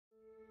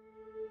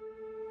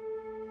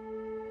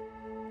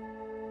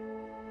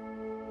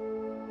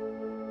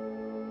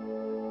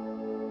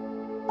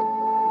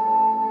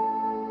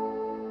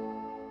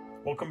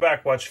Welcome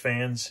back, watch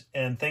fans,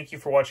 and thank you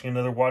for watching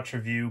another watch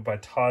review by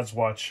Todd's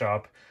Watch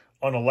Shop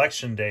on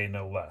election day,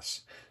 no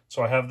less.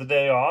 So I have the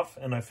day off,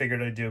 and I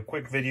figured I'd do a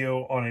quick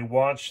video on a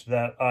watch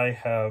that I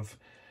have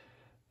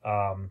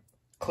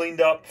cleaned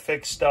up,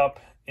 fixed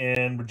up,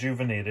 and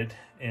rejuvenated,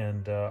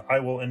 and I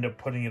will end up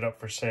putting it up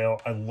for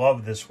sale. I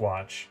love this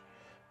watch,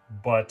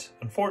 but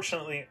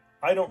unfortunately,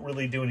 I don't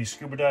really do any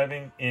scuba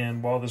diving,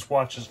 and while this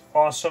watch is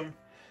awesome,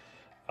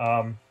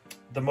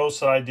 the most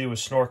that I do is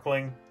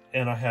snorkeling,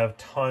 and I have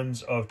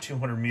tons of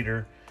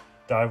 200-meter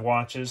dive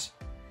watches.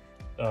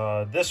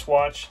 This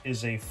watch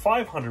is a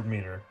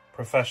 500-meter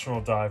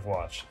professional dive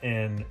watch,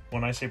 and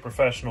when I say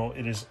professional,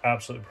 it is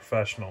absolutely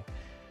professional.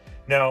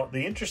 Now,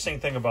 the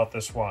interesting thing about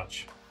this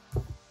watch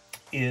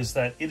is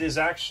that it's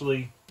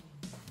actually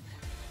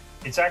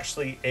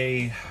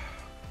a,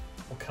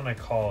 what can I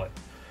call it?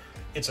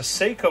 It's a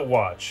Seiko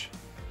watch,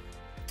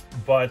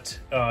 but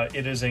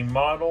it is a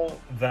model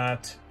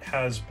that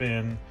has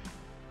been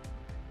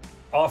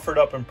offered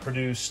up and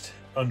produced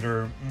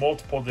under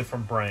multiple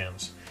different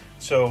brands.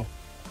 So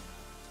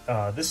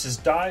this is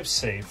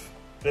Divesafe.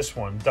 This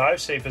one,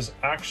 Divesafe, is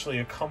actually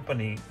a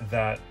company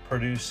that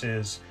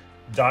produces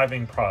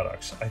diving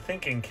products, I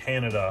think in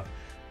Canada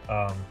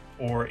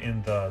or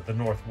in the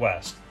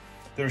Northwest.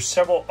 There's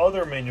several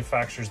other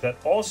manufacturers that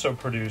also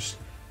produce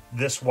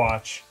this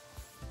watch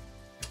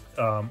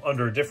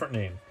under a different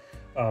name.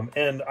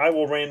 And I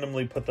will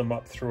randomly put them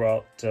up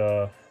throughout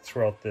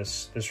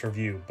this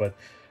review. But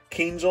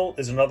Kinzel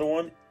is another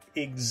one,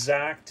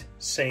 exact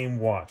same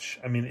watch.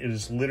 I mean, it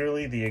is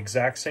literally the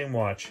exact same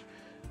watch.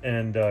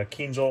 And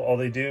Kinzel, all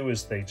they do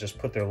is they just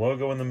put their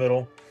logo in the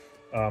middle.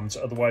 It's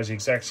otherwise the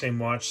exact same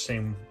watch,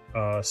 same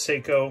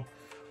Seiko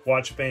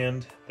watch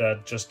band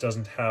that just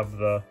doesn't have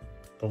the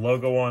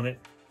logo on it.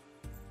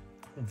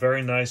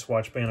 Very nice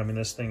watch band. I mean,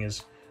 this thing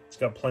it's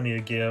got plenty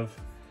of give.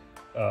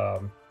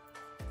 And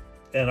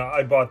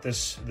I bought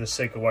this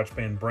Seiko watch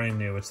band brand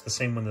new. It's the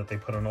same one that they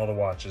put on all the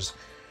watches.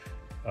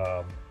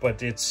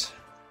 But it's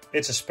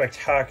a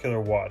spectacular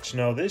watch.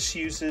 Now, this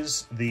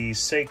uses the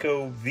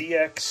Seiko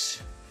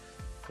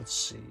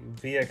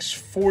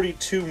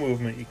VX42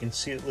 movement. You can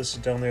see it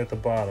listed down there at the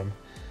bottom.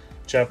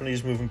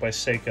 Japanese movement by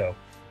Seiko.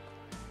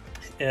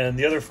 And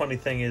the other funny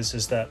thing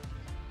is that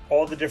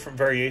all the different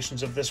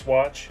variations of this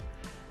watch,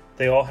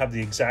 they all have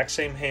the exact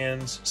same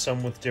hands,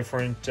 some with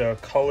different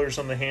colors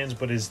on the hands,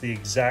 but is the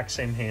exact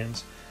same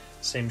hands,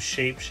 same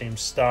shape, same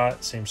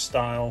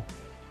style.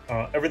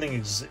 Everything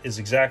is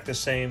exactly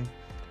the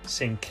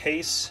same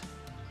case,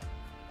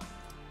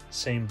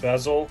 same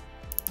bezel,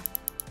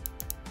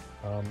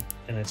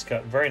 and it's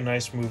got very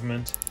nice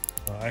movement.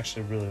 I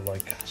actually really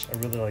like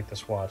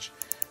this watch.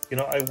 You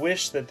know, I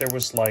wish that there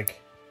was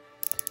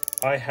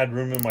I had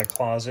room in my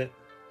closet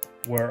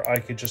where I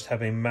could just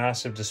have a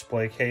massive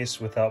display case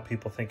without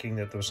people thinking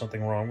that there was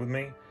something wrong with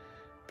me.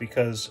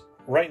 Because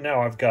right now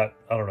I've got,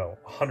 I don't know,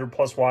 100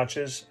 plus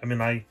watches. I mean,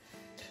 I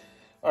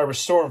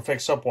restore and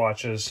fix up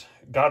watches.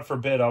 God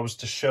forbid I was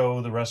to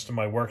show the rest of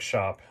my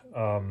workshop.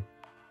 I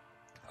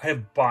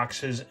have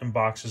boxes and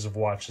boxes of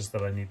watches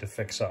that I need to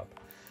fix up.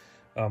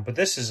 But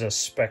this is a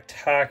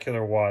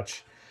spectacular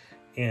watch,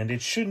 and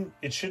it shouldn't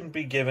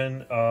be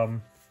given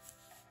a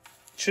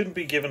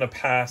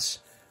pass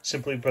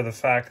simply by the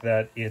fact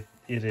that it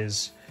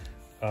is,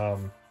 I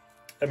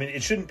mean,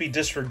 it shouldn't be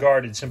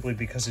disregarded simply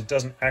because it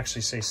doesn't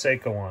actually say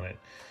Seiko on it.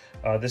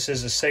 This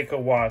is a Seiko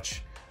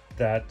watch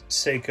that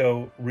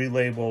Seiko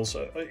relabels.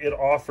 It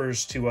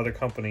offers to other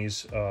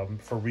companies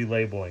for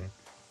relabeling.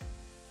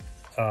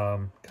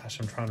 Gosh,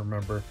 I'm trying to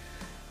remember.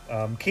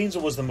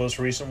 Kinzel was the most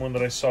recent one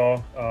that I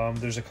saw.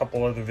 There's a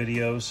couple other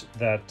videos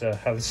that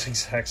have this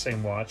exact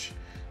same watch.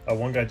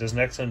 One guy does an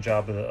excellent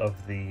job of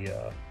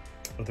the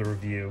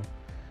review,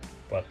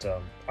 but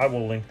I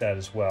will link that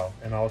as well,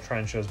 and I'll try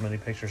and show as many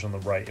pictures on the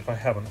right if I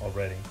haven't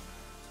already.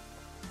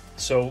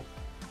 So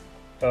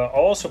I'll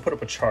also put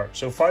up a chart.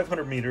 So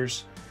 500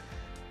 meters.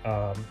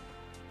 On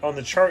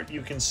the chart,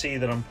 you can see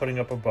that I'm putting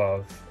up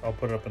above. I'll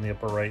put it up in the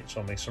upper right,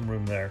 so I'll make some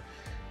room there.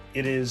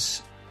 It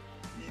is,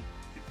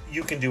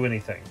 you can do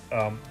anything.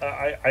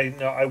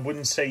 I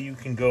wouldn't say you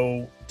can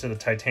go to the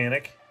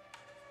Titanic,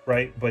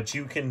 right? But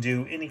you can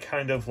do any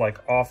kind of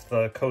off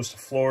the coast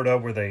of Florida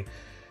where they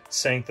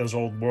sank those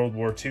old World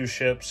War II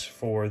ships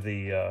for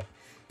the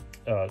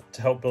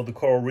to help build the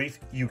coral reef.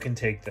 You can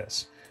take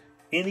this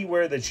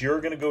anywhere that you're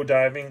going to go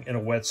diving in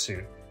a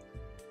wetsuit.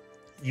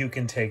 You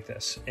can take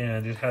this,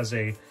 and it has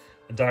a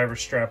diver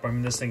strap. I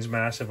mean, this thing's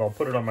massive. I'll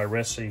put it on my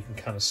wrist so you can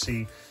kind of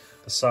see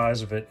the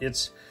size of it.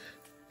 It's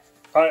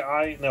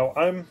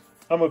I'm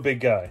a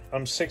big guy.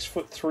 I'm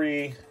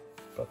 6'3",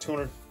 about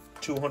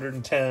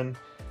 210,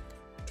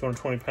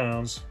 220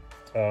 pounds.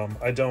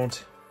 I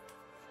don't,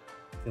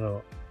 you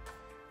know,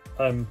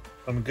 I'm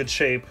in good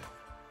shape,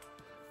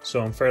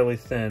 so I'm fairly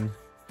thin,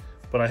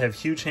 but I have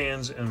huge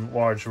hands and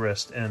large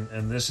wrist,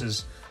 and this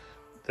is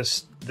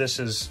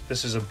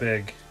a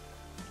big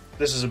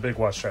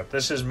watch strap.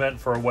 This is meant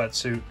for a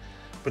wetsuit,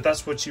 but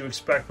that's what you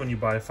expect when you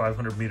buy a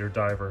 500-meter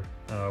diver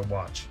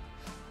watch.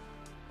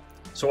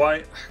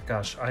 So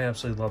gosh, I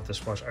absolutely love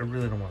this watch. I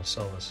really don't want to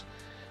sell this,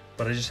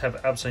 but I just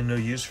have absolutely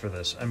no use for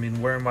this. I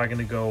mean, where am I going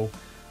to go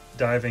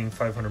diving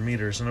 500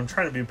 meters? And I'm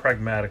trying to be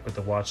pragmatic with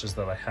the watches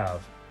that I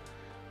have.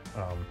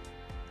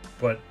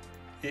 But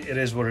it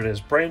is what it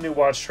is. Brand new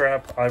watch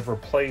strap. I've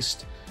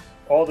replaced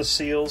all the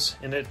seals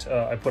in it.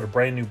 I put a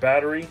brand new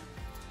battery.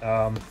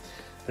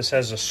 This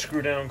has a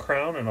screw down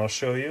crown, and I'll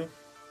show you.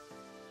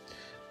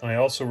 I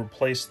also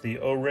replaced the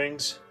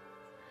O-rings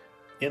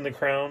in the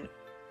crown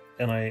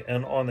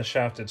and on the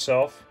shaft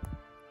itself.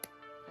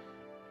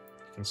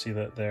 You can see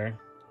that there.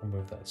 I'll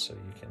move that so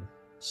you can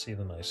see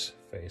the nice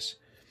face.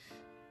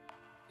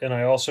 And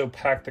I also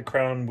packed the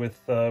crown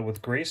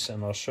with grease,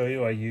 and I'll show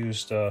you. I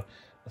used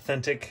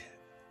authentic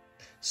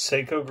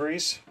Seiko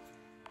grease.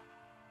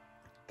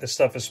 This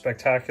stuff is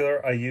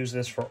spectacular. I use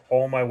this for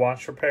all my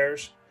watch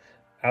repairs,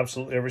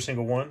 absolutely every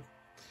single one.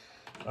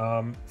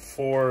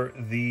 For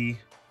the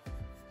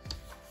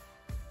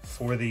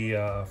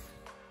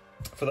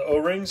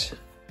O-rings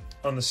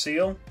on the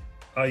seal,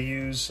 I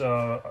use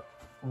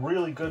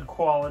really good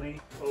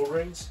quality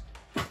O-rings.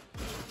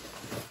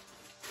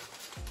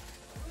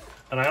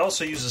 And I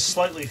also use a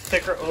slightly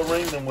thicker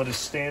O-ring than what is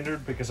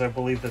standard because I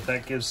believe that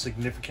that gives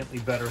significantly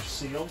better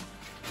seal.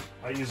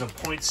 I use a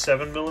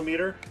 0.7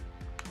 millimeter,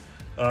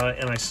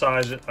 and I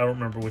size it. I don't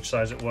remember which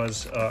size it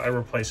was. I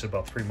replaced it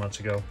about 3 months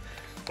ago.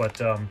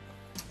 But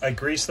I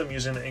grease them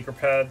using the anchor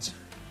pads.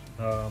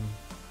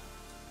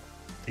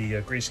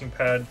 The greasing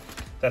pad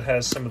that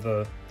has some of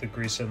the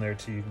grease in there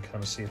too. You can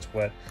kind of see it's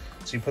wet.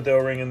 So you put the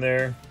O-ring in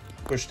there,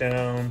 push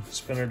down,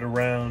 spin it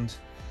around,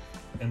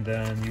 and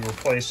then you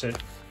replace it.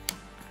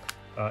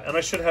 And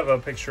I should have a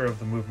picture of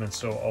the movement,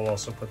 so I'll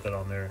also put that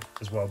on there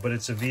as well. But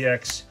it's a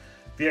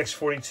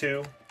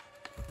VX42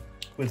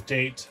 with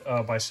date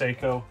by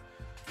Seiko.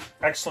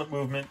 Excellent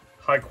movement,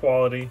 high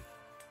quality.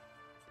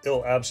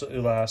 It'll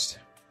absolutely last.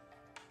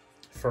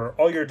 For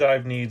all your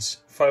dive needs,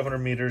 500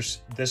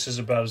 meters, this is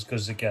about as good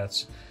as it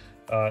gets.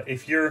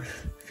 If you're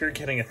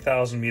getting a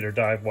 1,000-meter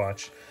dive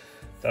watch,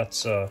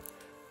 that's I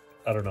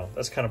don't know,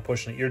 that's kind of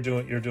pushing it. You're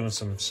doing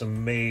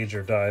some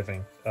major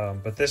diving.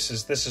 But this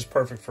is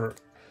perfect for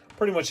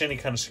pretty much any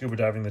kind of scuba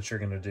diving that you're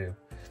going to do.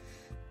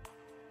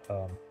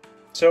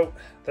 So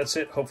that's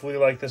it. Hopefully you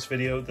like this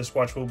video. This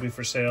watch will be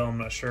for sale. I'm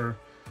not sure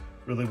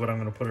really what I'm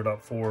going to put it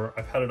up for.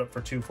 I've had it up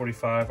for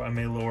 $245. I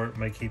may lower it,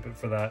 may keep it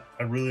for that.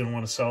 I really don't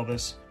want to sell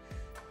this.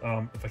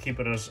 If I keep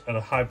it at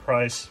a high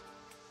price,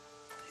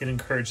 it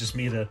encourages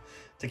me to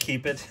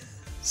keep it.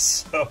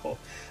 so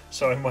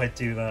I might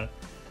do that.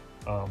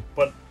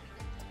 But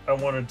I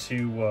wanted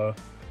to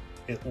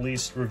at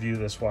least review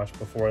this watch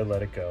before I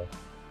let it go.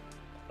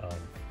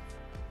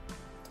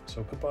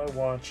 So goodbye,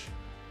 watch.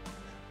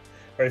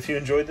 All right, if you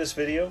enjoyed this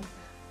video,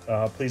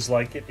 please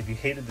like it. If you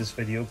hated this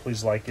video,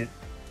 please like it.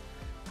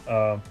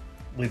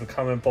 Leave a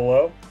comment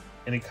below.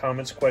 Any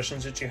comments,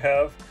 questions that you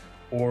have,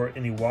 or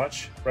any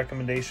watch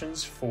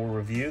recommendations for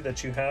review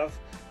that you have,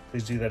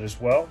 please do that as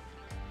well.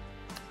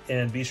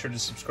 And be sure to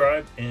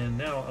subscribe. And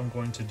now I'm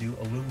going to do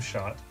a loom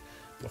shot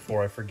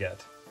before I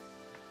forget.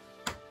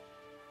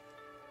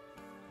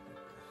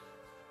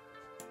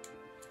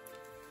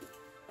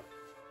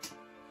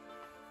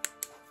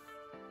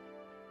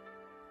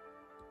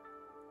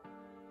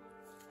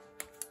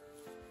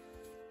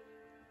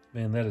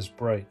 Man, that is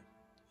bright.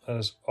 That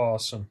is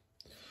awesome.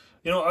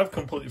 You know, I've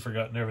completely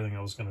forgotten everything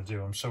I was going to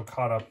do. I'm so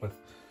caught up with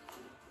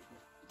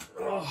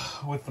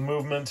the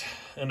movement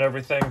and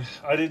everything.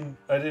 I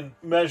didn't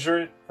measure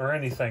it or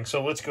anything.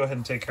 So let's go ahead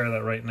and take care of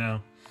that right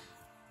now.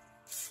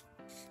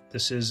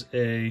 This is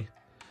a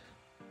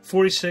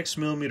 46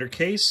 millimeter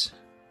case.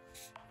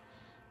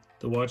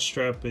 The watch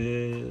strap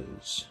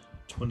is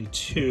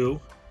 22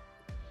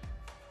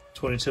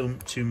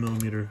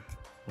 millimeter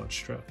watch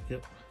strap.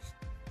 Yep.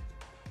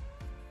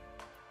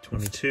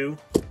 22.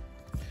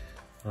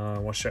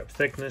 Watch strap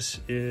thickness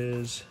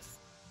is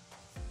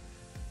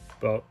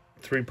about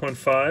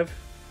 3.5.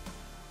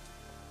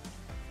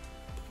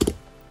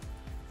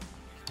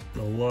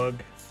 The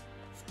lug,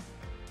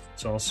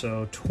 it's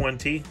also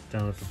 20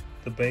 down at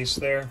the base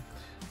there.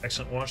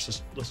 Excellent watch.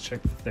 Let's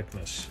check the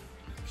thickness.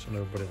 So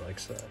everybody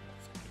likes that.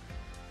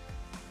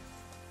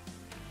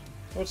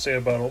 I would say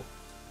about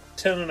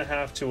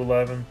 10.5 to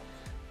 11.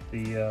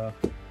 The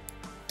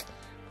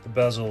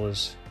bezel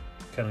is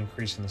kind of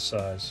increasing the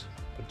size,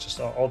 but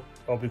just I'll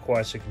be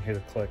quiet so you can hear the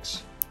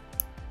clicks.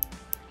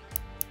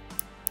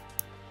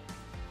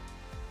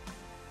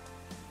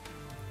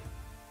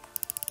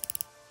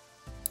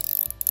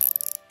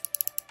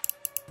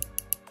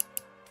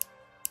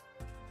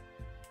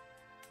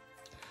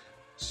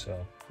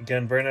 So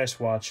again, very nice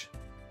watch,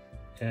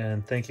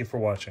 and thank you for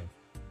watching.